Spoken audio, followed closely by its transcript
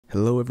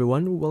Hello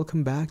everyone,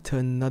 welcome back to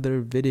another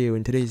video.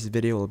 In today's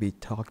video, I'll be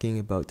talking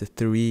about the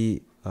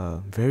three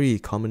very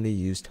commonly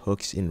used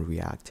hooks in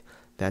React.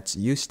 That's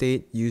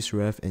useState,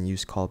 useRef, and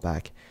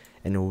useCallback,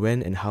 and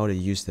when and how to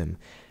use them.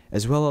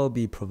 As well, I'll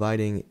be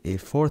providing a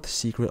fourth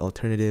secret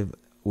alternative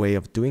way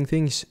of doing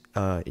things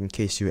in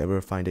case you ever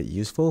find it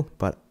useful,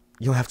 but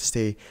you'll have to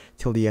stay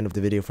till the end of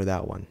the video for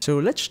that one. So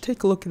let's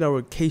take a look at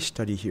our case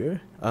study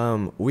here.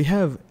 We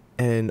have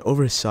an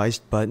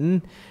oversized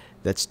button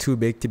that's too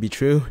big to be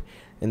true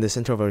in the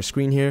center of our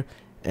screen here,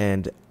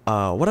 and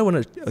what I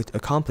want to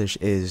accomplish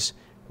is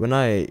when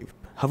I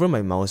hover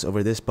my mouse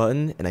over this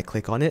button and I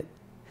click on it,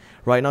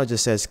 right now it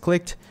just says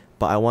clicked,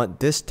 but I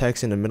want this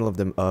text in the middle of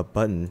the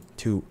button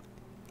to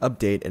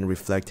update and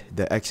reflect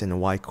the X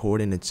and Y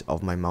coordinates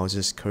of my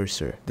mouse's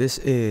cursor. This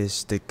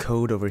is the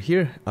code over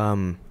here.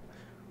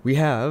 We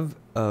have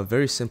a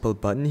very simple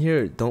button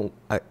here. Don't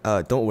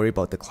worry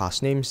about the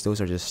class names,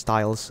 those are just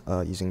styles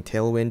using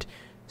Tailwind.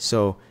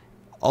 So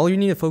all you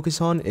need to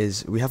focus on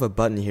is we have a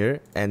button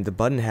here, and the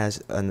button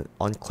has an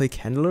on-click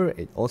handler.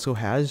 It also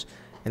has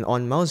an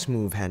on-mouse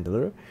move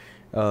handler.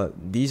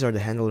 These are the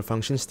handler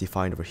functions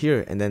defined over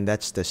here, and then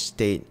that's the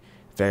state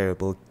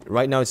variable.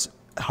 Right now it's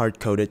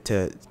hard-coded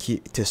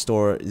to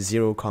store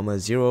 0,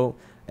 0,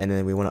 and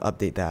then we want to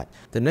update that.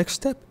 The next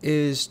step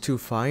is to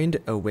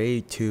find a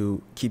way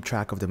to keep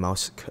track of the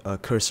mouse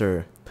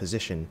cursor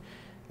position,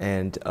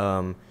 and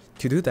to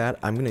do that,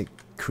 I'm going to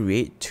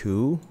create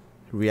two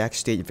React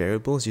state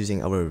variables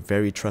using our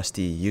very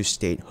trusty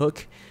useState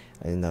hook,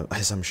 and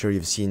as I'm sure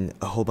you've seen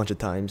a whole bunch of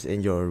times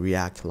in your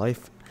React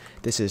life,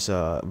 this is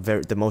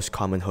the most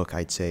common hook,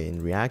 I'd say,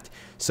 in React.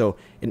 So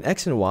in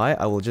X and Y,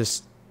 I will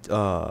just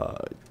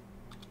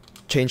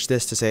change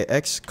this to say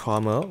X,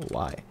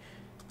 Y.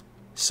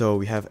 So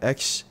we have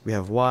X, we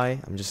have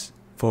Y. I'm just,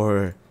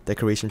 for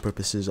decoration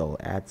purposes, I'll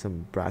add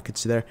some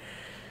brackets there.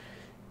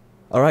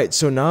 Alright,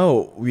 so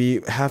now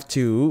we have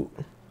to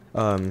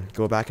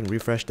go back and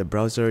refresh the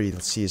browser. You'll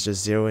see it's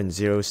just 0 and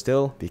 0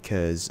 still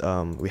because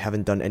we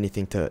haven't done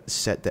anything to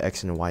set the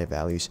X and Y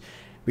values.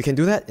 We can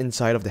do that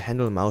inside of the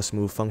handle mouse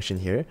move function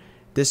here.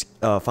 This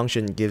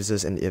function gives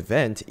us an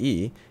event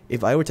E.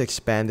 If I were to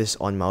expand this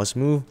on mouse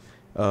move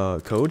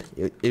code,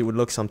 it would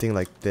look something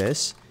like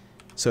this.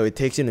 So it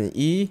takes in an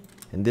E,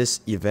 and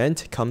this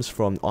event comes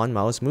from on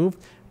mouse move,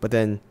 but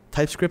then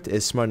TypeScript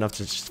is smart enough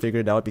to just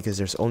figure it out because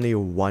there's only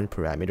one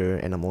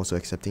parameter, and I'm also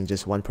accepting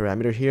just one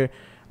parameter here.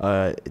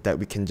 That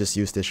we can just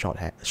use this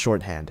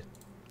shorthand.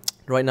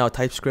 Right now,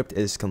 TypeScript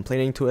is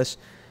complaining to us.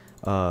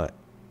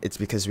 It's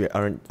because we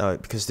aren't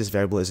because this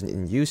variable isn't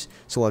in use.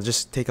 So I'll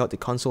just take out the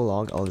console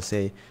log. I'll just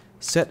say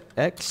set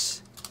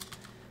X,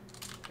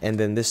 and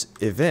then this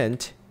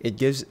event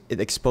it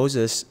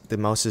exposes the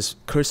mouse's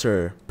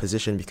cursor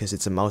position because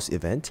it's a mouse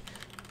event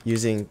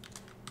using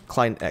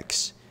client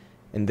X,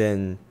 and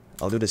then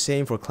I'll do the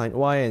same for client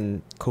Y,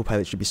 and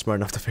Copilot should be smart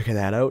enough to figure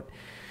that out.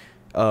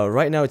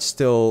 Right now it's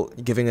still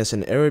giving us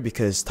an error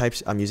because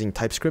I'm using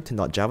TypeScript and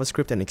not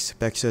JavaScript, and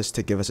expects us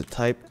to give us a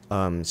type.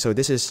 So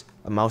this is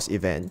a mouse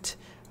event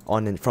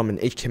from an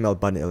HTML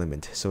button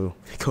element. So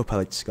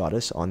Copilot's got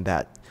us on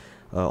that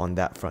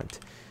front.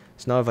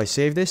 So now if I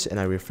save this and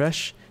I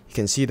refresh, you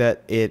can see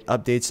that it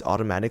updates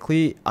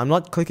automatically. I'm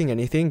not clicking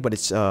anything, but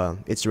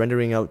it's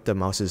rendering out the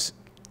mouse's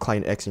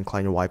client X and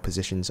client Y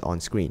positions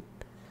on screen.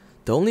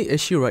 The only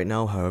issue right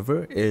now,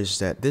 however, is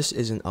that this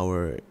isn't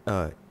our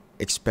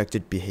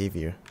expected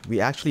behavior.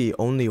 We actually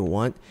only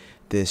want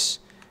this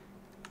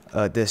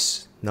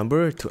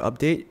number to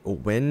update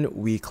when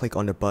we click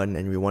on the button,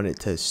 and we want it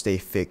to stay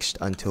fixed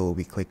until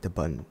we click the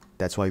button.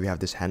 That's why we have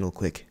this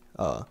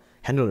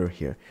handler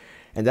here,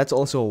 and that's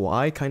also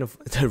why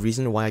the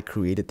reason why I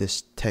created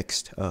this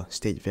text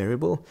state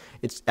variable.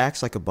 It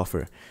acts like a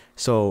buffer.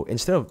 So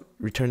instead of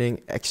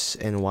returning X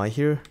and Y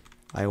here,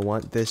 I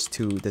want this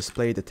to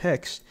display the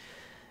text,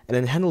 and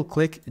then handle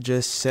click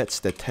just sets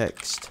the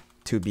text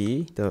to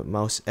be the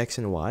mouse X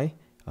and Y.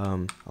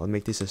 I'll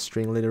make this a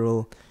string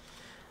literal,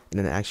 and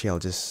then actually I'll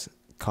just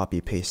copy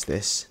paste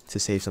this to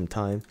save some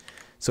time.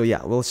 So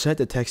yeah, we'll set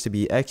the text to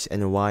be X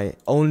and Y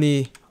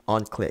only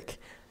on click.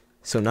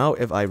 So now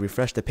if I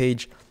refresh the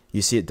page,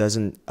 you see it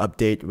doesn't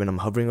update when I'm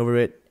hovering over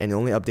it, and it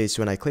only updates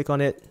when I click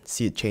on it.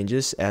 See, it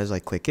changes as I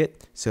click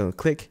it. So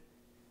click,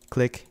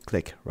 click,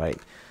 click, right?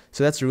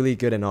 So that's really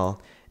good and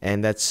all,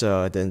 and that's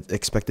the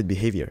expected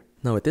behavior.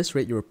 Now at this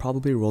rate, you're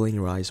probably rolling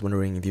your eyes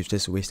wondering if you've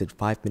just wasted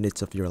 5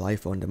 minutes of your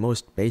life on the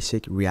most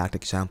basic React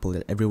example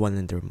that everyone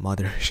and their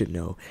mother should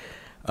know.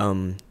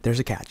 There's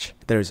a catch.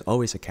 There's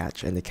always a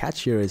catch, and the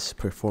catch here is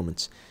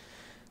performance.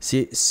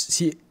 See,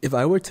 if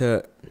I were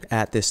to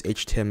add this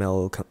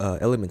HTML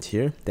element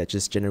here that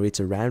just generates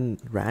a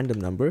random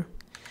number,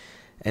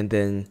 and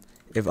then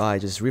if I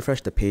just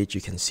refresh the page, you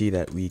can see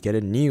that we get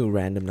a new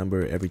random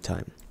number every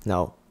time.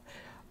 Now,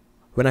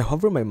 when I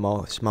hover my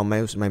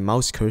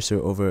mouse cursor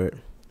over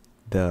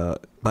the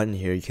button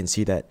here, you can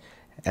see that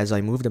as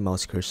I move the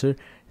mouse cursor,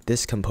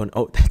 this component,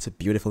 oh, that's a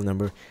beautiful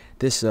number,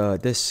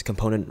 this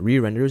component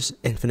re-renders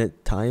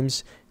infinite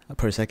times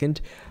per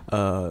second,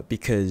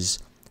 because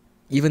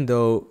even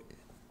though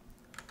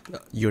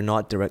you're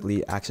not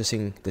directly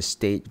accessing the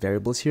state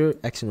variables here,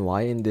 x and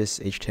y, in this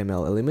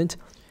HTML element.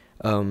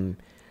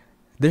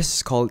 This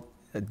is called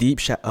deep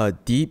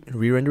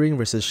re-rendering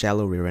versus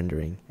shallow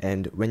re-rendering.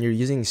 And when you're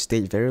using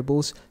state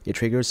variables, it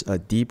triggers a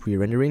deep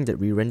re-rendering that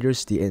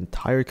re-renders the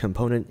entire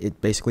component. It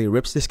basically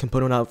rips this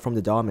component out from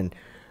the DOM and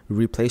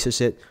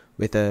replaces it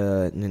with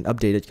an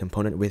updated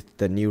component with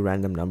the new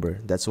random number.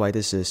 That's why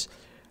this is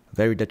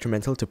very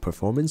detrimental to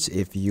performance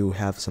if you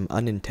have some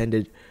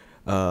unintended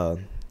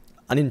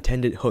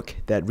hook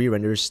that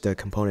re-renders the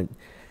component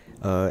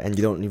and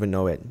you don't even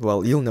know it.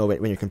 Well, you'll know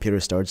it when your computer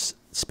starts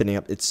spinning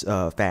up its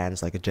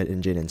fans like a jet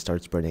engine and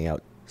starts burning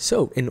out.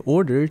 So in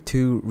order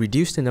to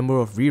reduce the number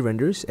of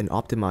re-renders and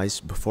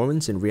optimize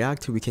performance in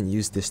React, we can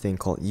use this thing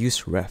called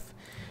useRef.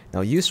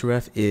 Now,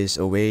 useRef is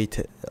a way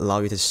to allow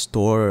you to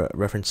store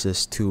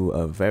references to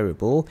a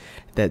variable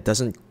that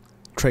doesn't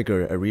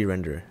trigger a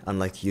re-render,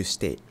 unlike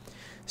useState.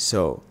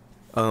 So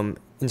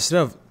instead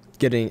of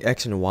getting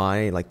x and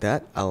y like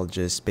that, I'll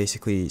just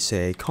basically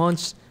say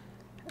const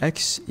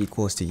x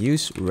equals to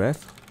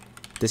useRef.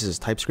 This is a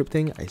TypeScript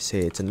thing. I say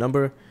it's a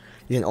number.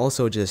 You can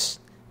also just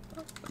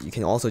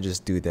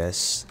do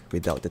this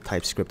without the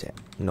TypeScript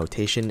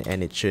notation,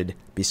 and it should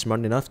be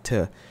smart enough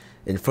to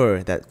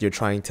infer that you're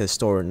trying to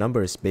store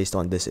numbers based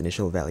on this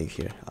initial value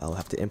here. I'll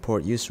have to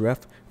import useRef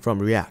from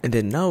React. And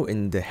then now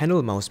in the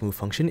handle mouse move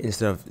function,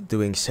 instead of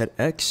doing set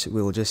x,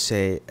 we'll just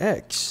say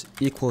x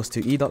equals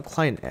to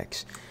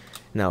e.clientx.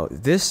 Now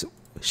this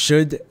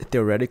should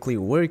theoretically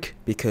work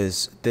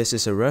because this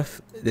is a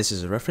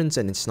reference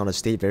and it's not a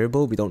state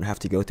variable. We don't have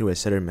to go through a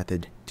setter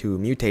method to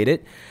mutate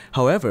it.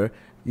 However,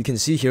 you can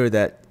see here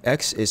that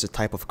x is a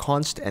type of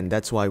const, and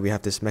that's why we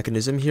have this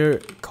mechanism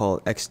here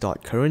called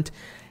x.current.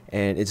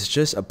 And it's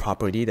just a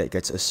property that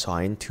gets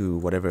assigned to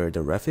whatever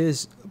the ref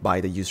is by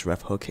the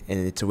useRef hook,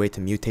 and it's a way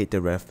to mutate the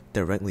ref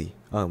directly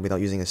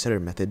without using a setter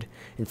method.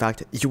 In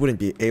fact, you wouldn't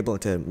be able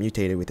to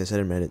mutate it with a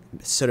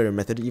setter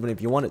method even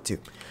if you wanted to.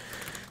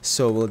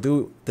 So we'll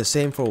do the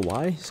same for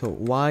y. So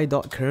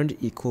y.current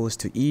equals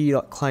to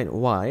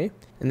e.clientY,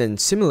 and then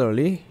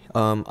similarly,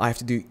 I have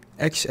to do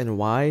x and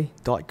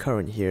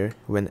y.current here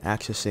when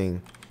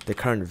accessing the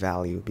current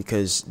value,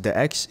 because the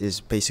x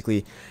is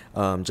basically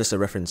just a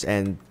reference.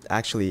 And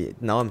actually,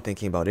 now I'm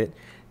thinking about it,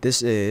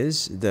 this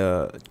is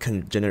the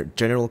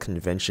general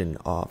convention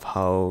of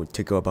how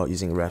to go about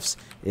using refs,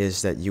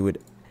 is that you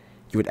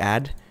would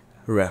add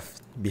ref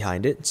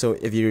behind it. So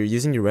if you're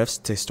using your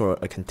refs to store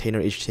a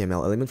container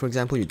HTML element, for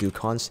example, you do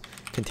const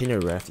container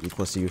ref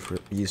equals to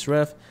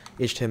useRef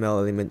HTML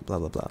element blah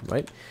blah blah,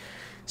 right?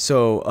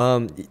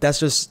 So that's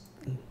just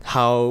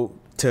how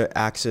to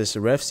access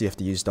refs. You have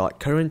to use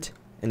 .current.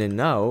 And then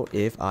now,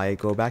 if I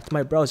go back to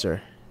my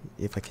browser,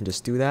 if I can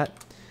just do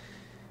that.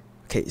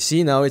 Okay,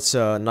 see, now it's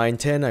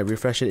 9:10. I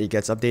refresh it, it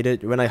gets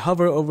updated. When I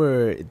hover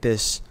over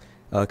this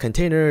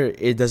container,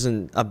 it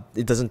doesn't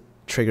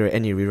trigger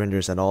any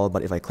re-renders at all.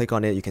 But if I click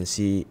on it, you can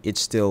see it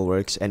still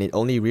works, and it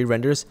only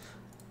re-renders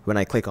when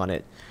I click on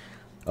it.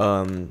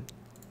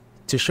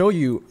 To show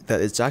you that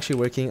it's actually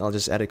working, I'll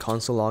just add a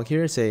console log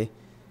here. Say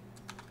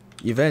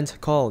event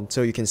called.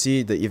 So you can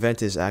see the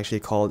event is actually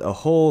called a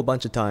whole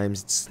bunch of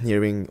times. It's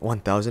nearing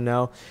 1000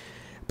 now,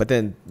 but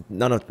then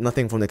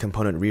nothing from the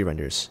component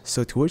re-renders.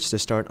 So towards the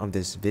start of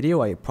this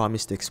video, I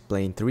promised to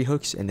explain 3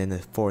 hooks and then the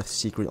 4th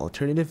secret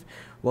alternative.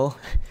 Well,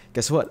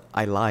 guess what?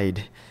 I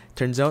lied.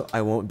 Turns out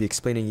I won't be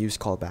explaining use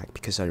callback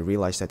because I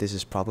realized that this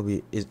is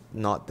probably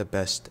not the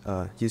best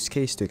use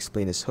case to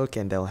explain this hook,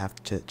 and they'll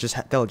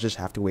just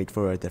have to wait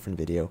for a different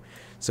video.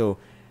 So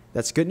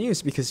that's good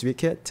news because we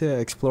get to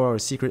explore our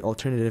secret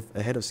alternative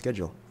ahead of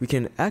schedule. We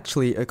can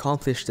actually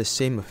accomplish the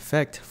same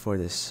effect for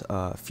this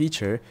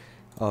feature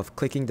of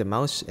clicking the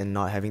mouse and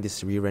not having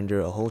this re-render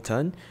a whole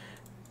ton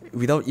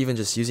without even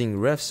just using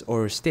refs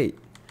or state.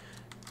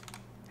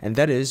 And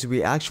that is,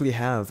 we actually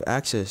have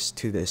access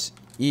to this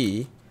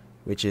E,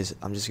 which is,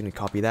 I'm just going to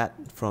copy that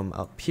from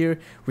up here.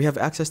 We have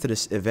access to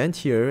this event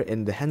here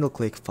in the handle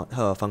click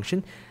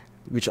function,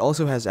 which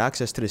also has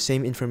access to the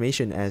same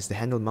information as the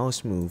handle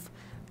mouse move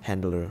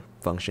handler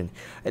function.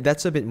 And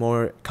that's a bit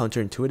more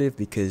counterintuitive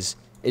because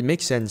it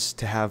makes sense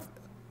to have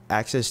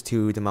access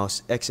to the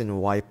mouse x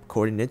and y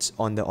coordinates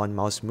on the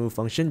onMouse move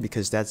function,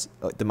 because that's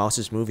the mouse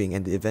is moving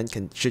and the event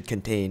should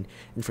contain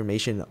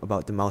information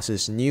about the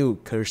mouse's new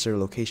cursor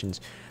locations.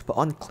 But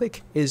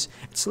onClick it's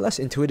less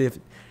intuitive,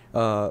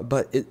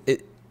 but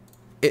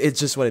it's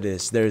just what it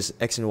is. There's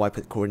x and y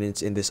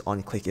coordinates in this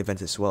onClick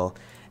event as well,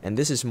 and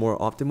this is more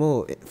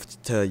optimal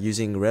to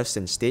using refs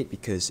and state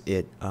because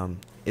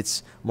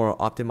it's more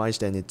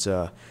optimized, and it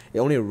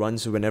only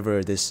runs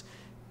whenever this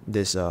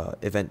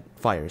event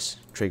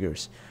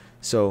triggers.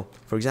 So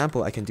for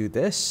example, I can do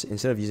this.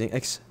 Instead of using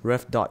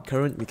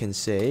xref.current, we can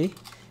say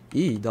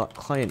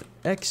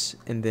e.clientx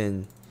and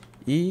then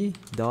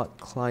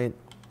e.clienty,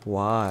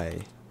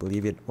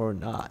 believe it or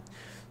not.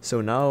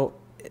 So now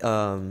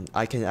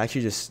I can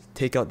actually just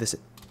take out this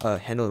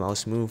handle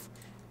mouse move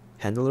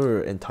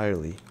handler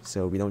entirely,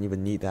 so we don't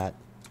even need that.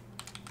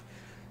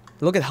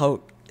 Look at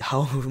how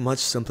much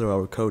simpler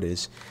our code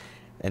is.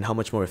 and how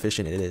much more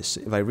efficient it is.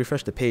 If I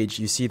refresh the page,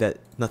 you see that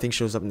nothing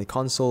shows up in the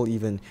console,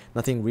 even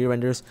nothing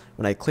re-renders.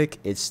 When I click,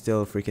 it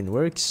still freaking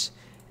works,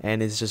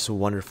 and it's just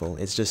wonderful.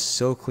 It's just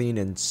so clean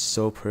and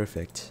so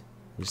perfect.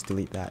 Just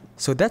delete that.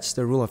 So that's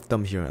the rule of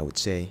thumb here, I would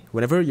say.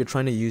 Whenever you're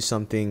trying to use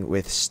something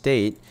with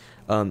state,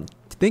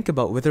 think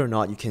about whether or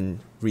not you can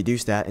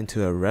reduce that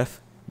into a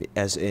ref,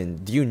 as in,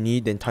 do you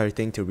need the entire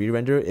thing to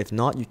re-render? If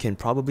not, you can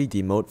probably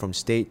demote from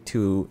state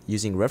to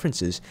using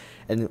references.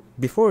 And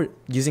before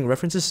using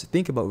references,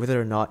 think about whether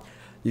or not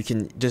you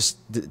can just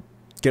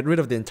get rid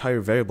of the entire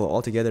variable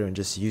altogether and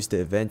just use the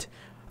event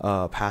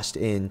passed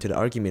into the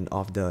argument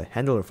of the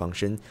handler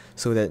function,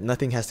 so that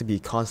nothing has to be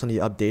constantly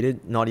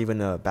updated, not even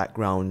a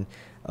background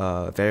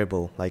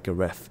variable like a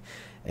ref.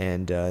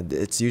 And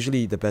it's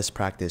usually the best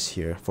practice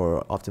here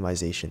for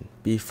optimization.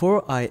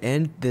 Before I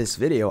end this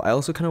video, I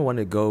also kind of want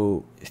to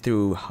go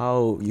through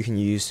how you can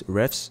use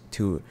refs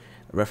to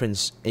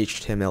reference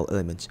HTML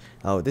elements.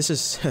 Now, this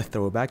is a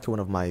throwback to one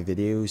of my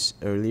videos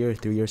earlier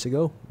 3 years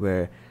ago,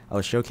 where I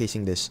was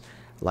showcasing this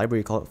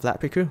library called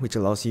Flatpicker, which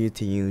allows you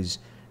to use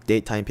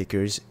datetime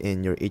pickers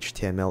in your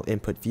HTML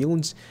input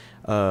fields.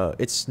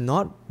 It's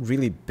not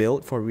really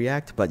built for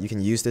React, but you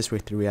can use this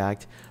with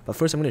React. But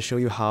first, I'm going to show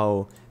you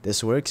how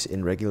this works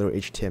in regular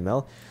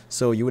HTML.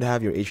 So you would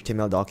have your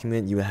HTML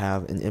document, you would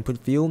have an input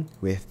field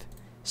with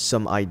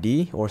some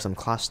ID or some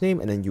class name,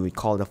 and then you would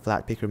call the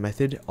Flatpicker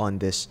method on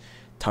this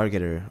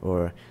targeter,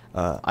 or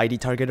ID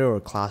targeter or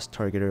class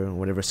targeter, or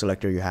whatever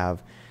selector you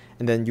have.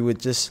 And then you would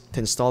just, to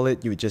install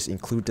it, you would just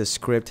include the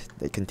script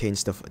that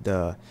contains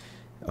the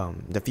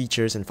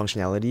features and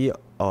functionality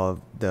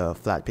of the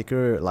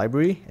Flatpicker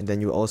library, and then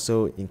you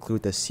also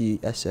include the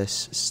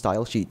CSS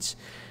style sheets,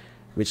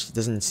 which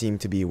doesn't seem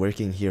to be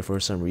working here for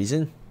some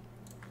reason.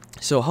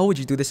 So how would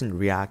you do this in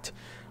React?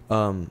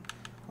 I'll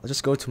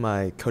just go to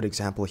my code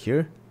example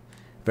here.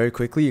 Very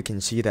quickly, you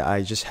can see that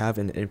I just have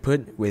an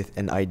input with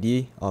an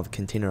ID of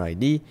container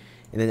ID,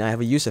 and then I have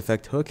a use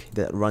effect hook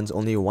that runs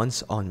only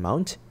once on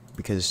mount,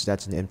 because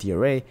that's an empty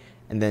array.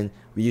 And then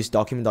we use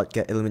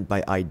document.getElement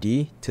by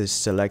ID to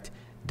select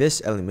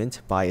this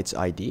element by its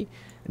ID,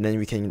 and then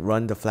we can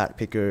run the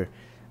Flatpicker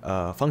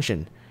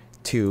function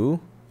to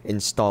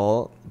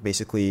install,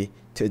 basically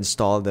to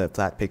install the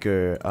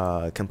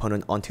Flatpicker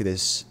component onto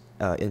this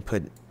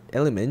input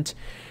element.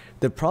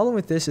 The problem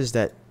with this is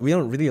that we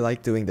don't really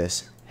like doing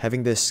this.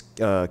 Having this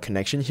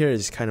connection here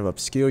is kind of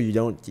obscure.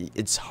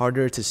 It's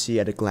harder to see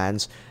at a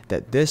glance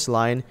that this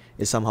line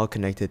is somehow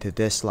connected to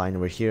this line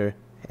over here,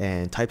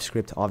 and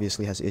TypeScript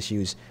obviously has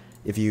issues.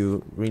 If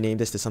you rename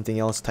this to something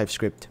else,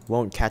 TypeScript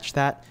won't catch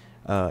that.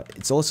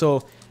 It's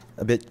also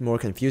a bit more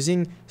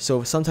confusing.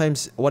 So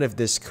sometimes, what if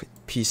this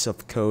piece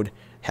of code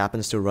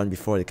happens to run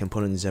before the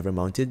component is ever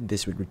mounted?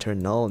 This would return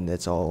null, and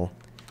that's all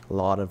a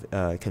lot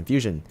of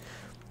confusion.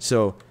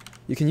 So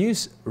you can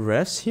use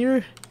refs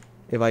here.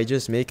 If I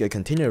just make a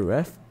container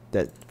ref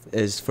that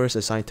is first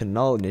assigned to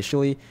null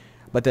initially,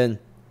 but then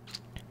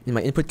in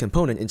my input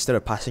component, instead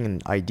of passing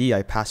an ID,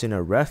 I pass in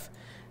a ref,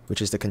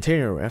 which is the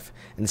container ref,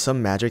 and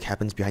some magic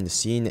happens behind the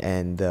scene,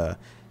 and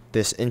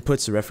this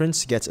inputs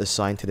reference gets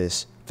assigned to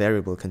this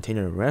variable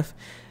container ref.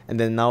 And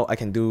then now I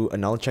can do a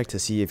null check to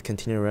see if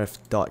container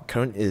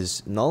ref.current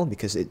is null,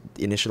 because it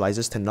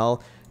initializes to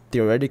null.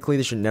 Theoretically,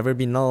 this should never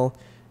be null.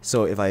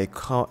 So if I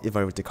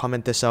were to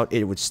comment this out,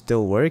 it would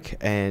still work.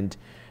 And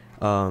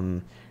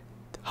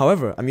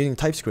however, I'm using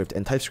TypeScript,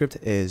 and TypeScript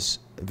is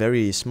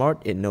very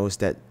smart. It knows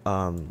that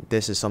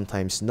this is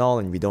sometimes null,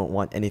 and we don't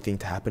want anything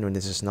to happen when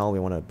this is null. We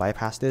want to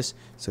bypass this.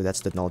 So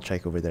that's the null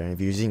check over there. And if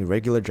you're using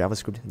regular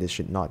JavaScript, this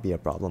should not be a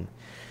problem.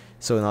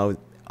 So now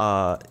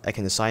I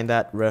can assign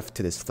that ref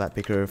to this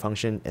Flatpicker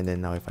function, and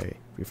then now if I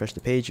refresh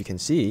the page, you can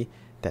see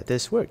that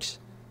this works.